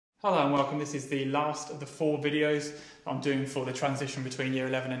Hello and welcome. This is the last of the 4 videos I'm doing for the transition between Year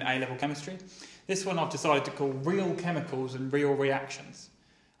 11 and A-level chemistry. This one I've decided to call Real Chemicals and Real Reactions.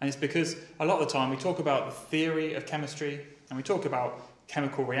 And it's because a lot of the time we talk about the theory of chemistry and we talk about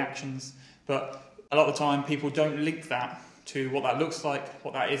chemical reactions, but a lot of the time people don't link that to what that looks like,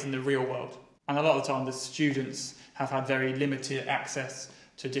 what that is in the real world. And a lot of the time the students have had very limited access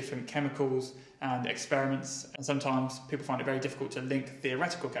to different chemicals and experiments, and sometimes people find it very difficult to link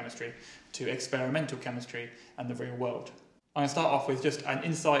theoretical chemistry to experimental chemistry and the real world. I'm going to start off with just an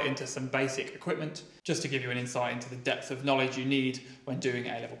insight into some basic equipment, just to give you an insight into the depth of knowledge you need when doing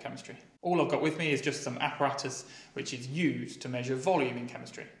A-level chemistry. All I've got with me is just some apparatus which is used to measure volume in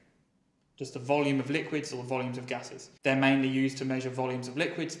chemistry. Just the volume of liquids or the volumes of gases. They're mainly used to measure volumes of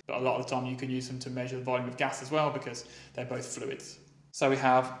liquids, but a lot of the time you can use them to measure the volume of gas as well because they're both fluids. So we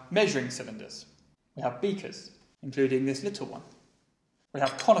have measuring cylinders. We have beakers, including this little one. We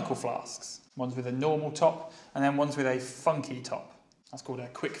have conical flasks, ones with a normal top and then ones with a funky top. That's called a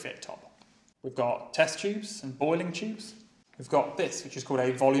quick fit top. We've got test tubes and boiling tubes. We've got this, which is called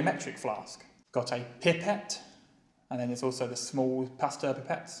a volumetric flask. We've got a pipette, and then there's also the small Pasteur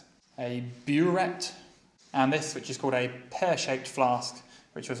pipettes, a burette, and this, which is called a pear-shaped flask,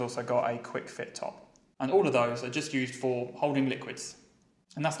 which has also got a quick fit top. And all of those are just used for holding liquids.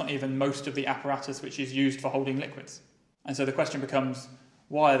 And that's not even most of the apparatus which is used for holding liquids. And so the question becomes,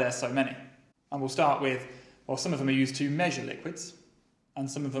 why are there so many? And we'll start with, well, some of them are used to measure liquids,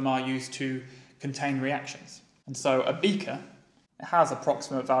 and some of them are used to contain reactions. And so a beaker, it has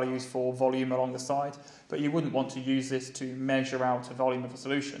approximate values for volume along the side, but you wouldn't want to use this to measure out a volume of a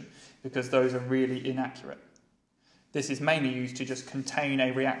solution, because those are really inaccurate. This is mainly used to just contain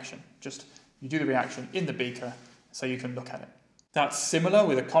a reaction. Just you do the reaction in the beaker so you can look at it. That's similar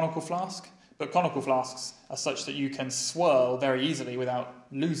with a conical flask, but conical flasks are such that you can swirl very easily without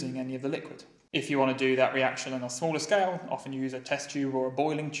losing any of the liquid. If you want to do that reaction on a smaller scale, often use a test tube or a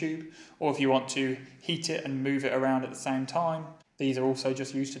boiling tube, or if you want to heat it and move it around at the same time, these are also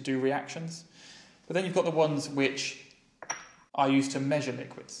just used to do reactions. But then you've got the ones which are used to measure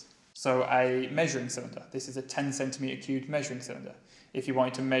liquids. So a measuring cylinder, this is a 10 centimetre cubed measuring cylinder. If you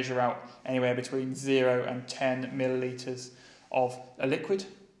wanted to measure out anywhere between 0 and 10 millilitres of a liquid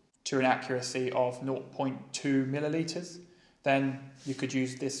to an accuracy of 0.2 millilitres, then you could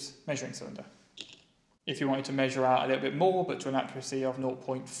use this measuring cylinder. If you wanted to measure out a little bit more, but to an accuracy of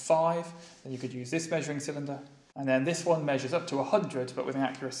 0.5, then you could use this measuring cylinder. And then this one measures up to 100, but with an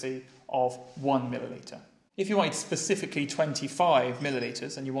accuracy of 1 millilitre. If you wanted specifically 25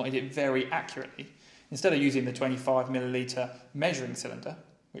 millilitres and you wanted it very accurately, instead of using the 25 millilitre measuring cylinder,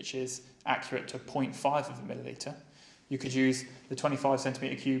 which is accurate to 0.5 of a millilitre, you could use the 25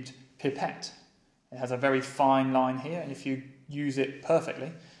 centimetre cubed pipette. It has a very fine line here, and if you use it perfectly,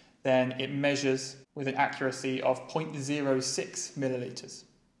 then it measures with an accuracy of 0.06 millilitres.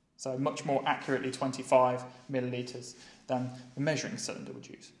 So much more accurately 25 millilitres than the measuring cylinder would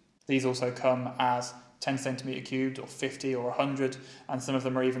use. These also come as 10 centimetre cubed or 50 or 100, and some of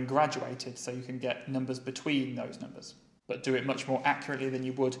them are even graduated, so you can get numbers between those numbers, but do it much more accurately than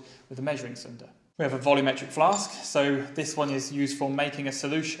you would with a measuring cylinder. We have a volumetric flask, so this one is used for making a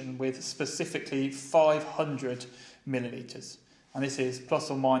solution with specifically 500 millilitres, and this is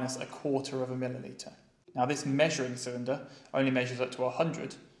plus or minus a quarter of a millilitre. Now this measuring cylinder only measures up to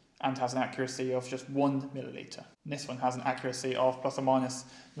 100 and has an accuracy of just 1 millilitre. And this one has an accuracy of plus or minus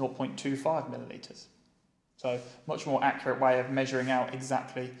 0.25 millilitres. So much more accurate way of measuring out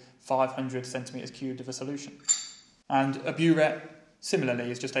exactly 500 centimetres cubed of a solution. And a burette, similarly,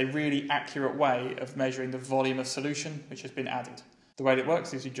 is just a really accurate way of measuring the volume of solution which has been added. The way that it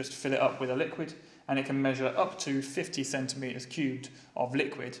works is you just fill it up with a liquid, and it can measure up to 50 centimetres cubed of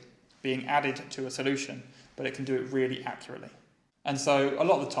liquid being added to a solution, but it can do it really accurately. And so a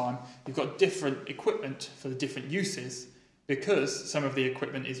lot of the time you've got different equipment for the different uses, because some of the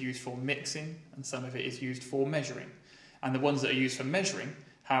equipment is used for mixing and some of it is used for measuring. And the ones that are used for measuring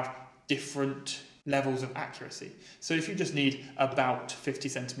have different levels of accuracy. So if you just need about 50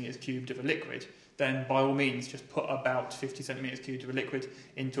 centimetres cubed of a liquid, then by all means just put about 50 centimetres cubed of a liquid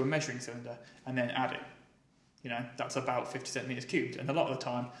into a measuring cylinder and then add it. You know, that's about 50 centimetres cubed, and a lot of the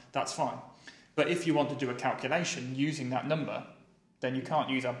time that's fine. But if you want to do a calculation using that number, then you can't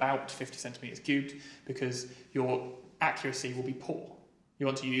use about 50 centimetres cubed because your accuracy will be poor. You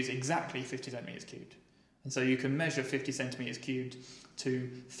want to use exactly 50 centimetres cubed. And so you can measure 50 centimetres cubed to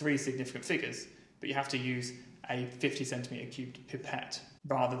 3 significant figures, but you have to use a 50 centimetre cubed pipette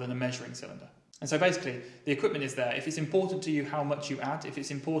rather than a measuring cylinder. And so basically, the equipment is there. If it's important to you how much you add, if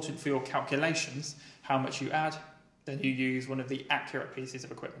it's important for your calculations how much you add, then you use one of the accurate pieces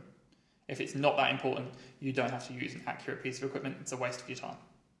of equipment. If it's not that important, you don't have to use an accurate piece of equipment. It's a waste of your time.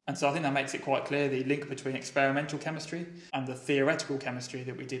 And so I think that makes it quite clear the link between experimental chemistry and the theoretical chemistry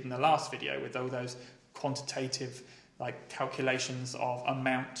that we did in the last video, with all those quantitative calculations of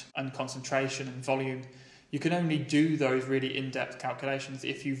amount and concentration and volume. You can only do those really in-depth calculations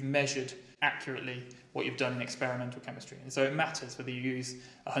if you've measured accurately what you've done in experimental chemistry. And so it matters whether you use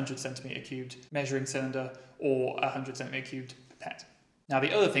a 100 centimetre cubed measuring cylinder or a 100 centimetre cubed pipette. Now,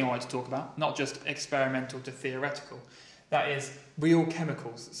 the other thing I wanted to talk about, not just experimental to theoretical, that is real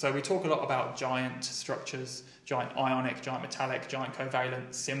chemicals. So we talk a lot about giant structures, giant ionic, giant metallic, giant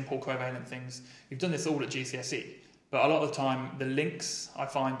covalent, simple covalent things. We've done this all at GCSE, but a lot of the time the links I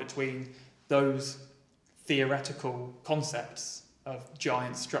find between those theoretical concepts of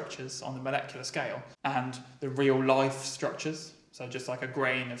giant structures on the molecular scale and the real life structures, so just like a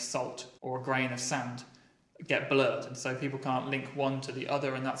grain of salt or a grain of sand, get blurred, and so people can't link one to the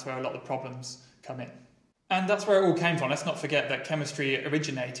other, and that's where a lot of the problems come in. And that's where it all came from. Let's not forget that chemistry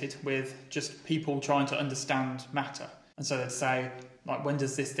originated with just people trying to understand matter. And so they'd say, when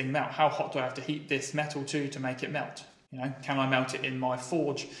does this thing melt? How hot do I have to heat this metal to make it melt? Can I melt it in my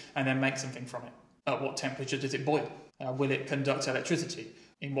forge and then make something from it? At what temperature does it boil? Will it conduct electricity?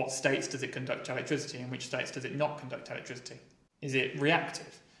 In what states does it conduct electricity? In which states does it not conduct electricity? Is it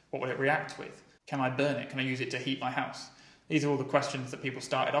reactive? What will it react with? Can I burn it? Can I use it to heat my house? These are all the questions that people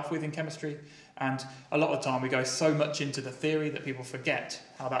started off with in chemistry, and a lot of the time we go so much into the theory that people forget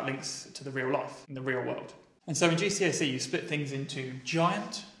how that links to the real life, in the real world. And so in GCSE you split things into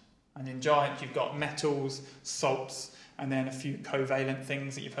giant, and in giant you've got metals, salts, and then a few covalent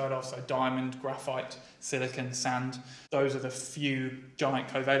things that you've heard of, so diamond, graphite, silicon, sand. Those are the few giant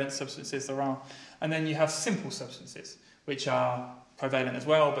covalent substances there are. And then you have simple substances, which are covalent as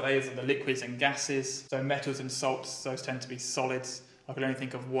well, but those are the liquids and gases. So metals and salts, those tend to be solids. I can only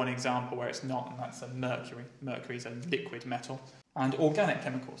think of one example where it's not, and that's a mercury. Mercury is a liquid metal. And organic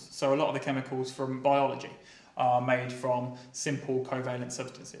chemicals. So a lot of the chemicals from biology are made from simple covalent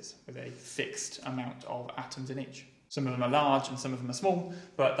substances with a fixed amount of atoms in each. Some of them are large and some of them are small,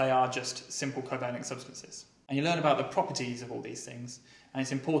 but they are just simple covalent substances. And you learn about the properties of all these things, and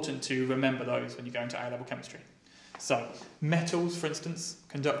it's important to remember those when you go into A-level chemistry. So, metals, for instance,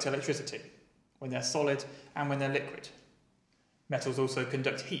 conduct electricity when they're solid and when they're liquid. Metals also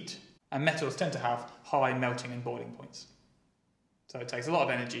conduct heat, and metals tend to have high melting and boiling points. So it takes a lot of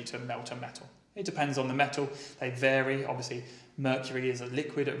energy to melt a metal. It depends on the metal. They vary. Obviously, mercury is a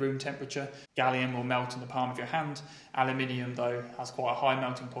liquid at room temperature. Gallium will melt in the palm of your hand. Aluminium, though, has quite a high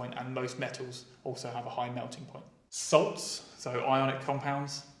melting point, and most metals also have a high melting point. Salts, so ionic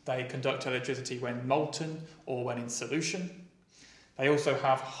compounds, they conduct electricity when molten or when in solution. They also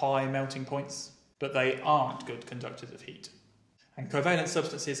have high melting points, but they aren't good conductors of heat. And covalent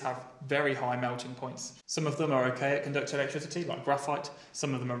substances have very high melting points. Some of them are okay at conducting electricity, like graphite.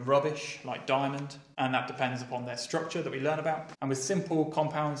 Some of them are rubbish, like diamond. And that depends upon their structure that we learn about. And with simple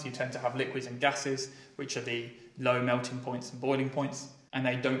compounds, you tend to have liquids and gases, which are the low melting points and boiling points. And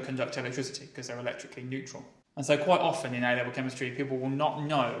they don't conduct electricity because they're electrically neutral. And so quite often in A-level chemistry, people will not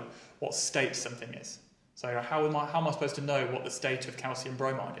know what state something is. So how am I supposed to know what the state of calcium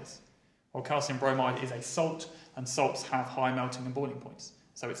bromide is? Well, calcium bromide is a salt, and salts have high melting and boiling points,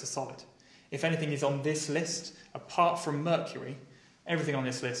 so it's a solid. If anything is on this list, apart from mercury, everything on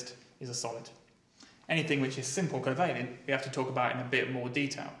this list is a solid. Anything which is simple covalent, we have to talk about in a bit more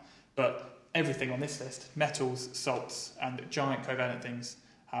detail. But everything on this list, metals, salts, and giant covalent things,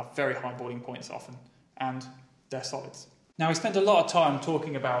 have very high boiling points often, and they're solids. Now, we spent a lot of time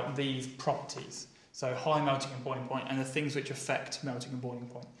talking about these properties, so high melting and boiling point, and the things which affect melting and boiling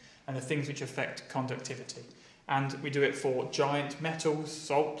point, and the things which affect conductivity. And we do it for giant metals,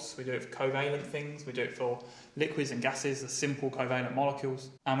 salts, we do it for covalent things, we do it for liquids and gases, the simple covalent molecules.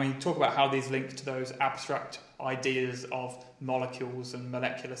 And we talk about how these link to those abstract ideas of molecules and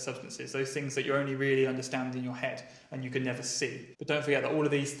molecular substances, those things that you only really understand in your head and you can never see. But don't forget that all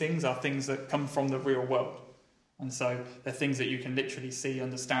of these things are things that come from the real world. And so they're things that you can literally see,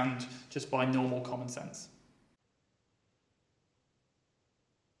 understand just by normal common sense.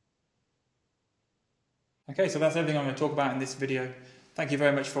 Okay, so that's everything I'm going to talk about in this video. Thank you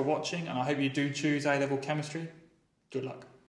very much for watching, and I hope you do choose A-level chemistry. Good luck.